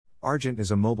Argent is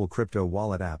a mobile crypto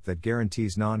wallet app that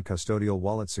guarantees non-custodial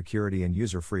wallet security and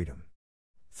user freedom.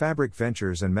 Fabric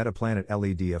Ventures and Metaplanet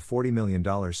LED a $40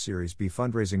 million Series B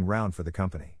fundraising round for the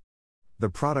company.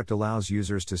 The product allows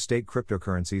users to stake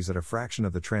cryptocurrencies at a fraction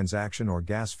of the transaction or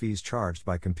gas fees charged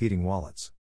by competing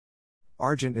wallets.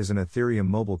 Argent is an Ethereum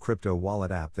mobile crypto wallet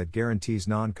app that guarantees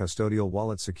non-custodial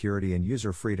wallet security and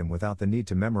user freedom without the need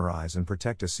to memorize and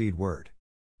protect a seed word.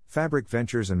 Fabric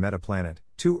Ventures and Metaplanet,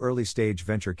 two early-stage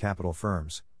venture capital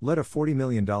firms, led a $40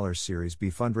 million Series B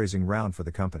fundraising round for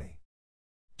the company.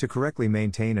 To correctly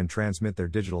maintain and transmit their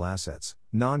digital assets,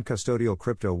 non-custodial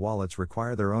crypto wallets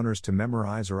require their owners to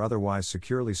memorize or otherwise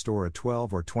securely store a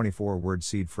 12 or 24-word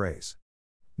seed phrase.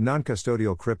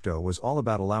 Non-custodial crypto was all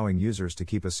about allowing users to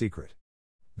keep a secret.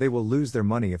 They will lose their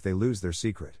money if they lose their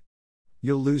secret.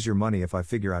 You'll lose your money if I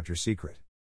figure out your secret.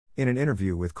 In an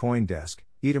interview with CoinDesk,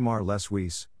 Itamar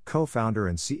Leswies, co-founder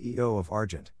and CEO of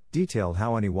Argent, detailed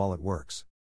how any wallet works.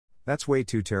 That's way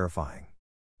too terrifying.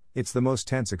 It's the most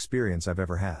tense experience I've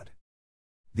ever had.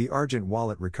 The Argent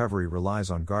wallet recovery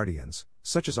relies on guardians,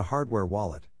 such as a hardware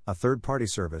wallet, a third-party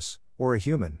service, or a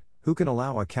human, who can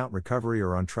allow account recovery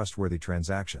or untrustworthy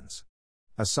transactions.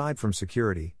 Aside from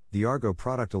security, the Argo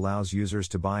product allows users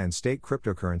to buy and stake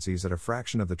cryptocurrencies at a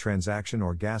fraction of the transaction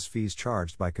or gas fees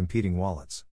charged by competing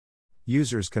wallets.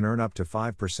 Users can earn up to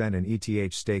 5% in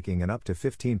ETH staking and up to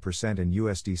 15% in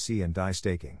USDC and DAI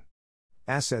staking.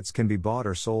 Assets can be bought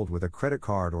or sold with a credit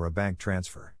card or a bank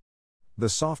transfer. The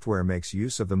software makes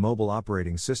use of the mobile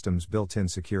operating system's built-in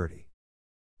security.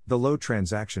 The low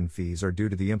transaction fees are due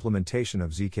to the implementation of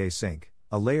ZK Sync,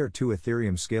 a Layer 2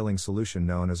 Ethereum scaling solution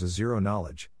known as a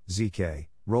zero-knowledge (ZK)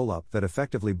 rollup that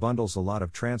effectively bundles a lot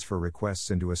of transfer requests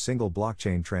into a single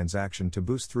blockchain transaction to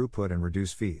boost throughput and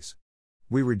reduce fees.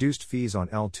 We reduced fees on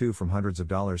L2 from hundreds of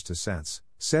dollars to cents,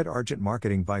 said Argent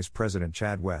Marketing Vice President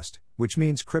Chad West, which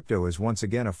means crypto is once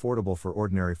again affordable for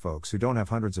ordinary folks who don't have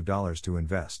hundreds of dollars to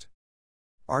invest.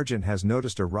 Argent has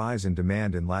noticed a rise in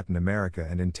demand in Latin America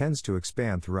and intends to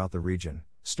expand throughout the region,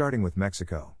 starting with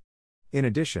Mexico. In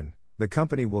addition, the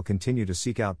company will continue to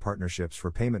seek out partnerships for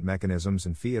payment mechanisms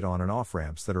and fiat on and off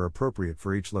ramps that are appropriate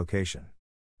for each location.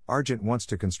 Argent wants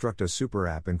to construct a super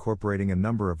app incorporating a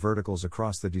number of verticals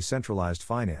across the decentralized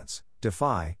finance,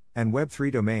 DeFi, and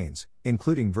Web3 domains,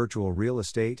 including virtual real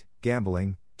estate,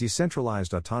 gambling,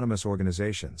 decentralized autonomous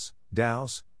organizations,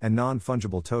 DAOs, and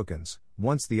non-fungible tokens,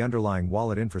 once the underlying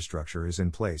wallet infrastructure is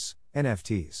in place,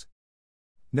 NFTs.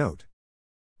 Note: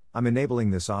 I'm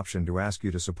enabling this option to ask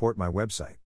you to support my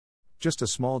website. Just a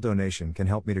small donation can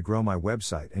help me to grow my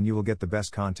website and you will get the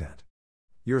best content.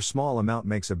 Your small amount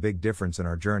makes a big difference in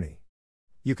our journey.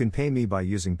 You can pay me by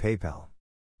using PayPal.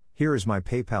 Here is my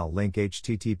PayPal link: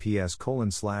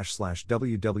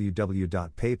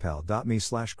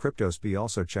 https://www.paypal.me/cryptosp.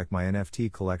 Also check my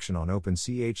NFT collection on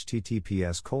OpenSea: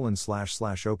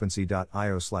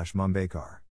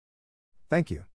 https://opensea.io/mumbekar. Thank you.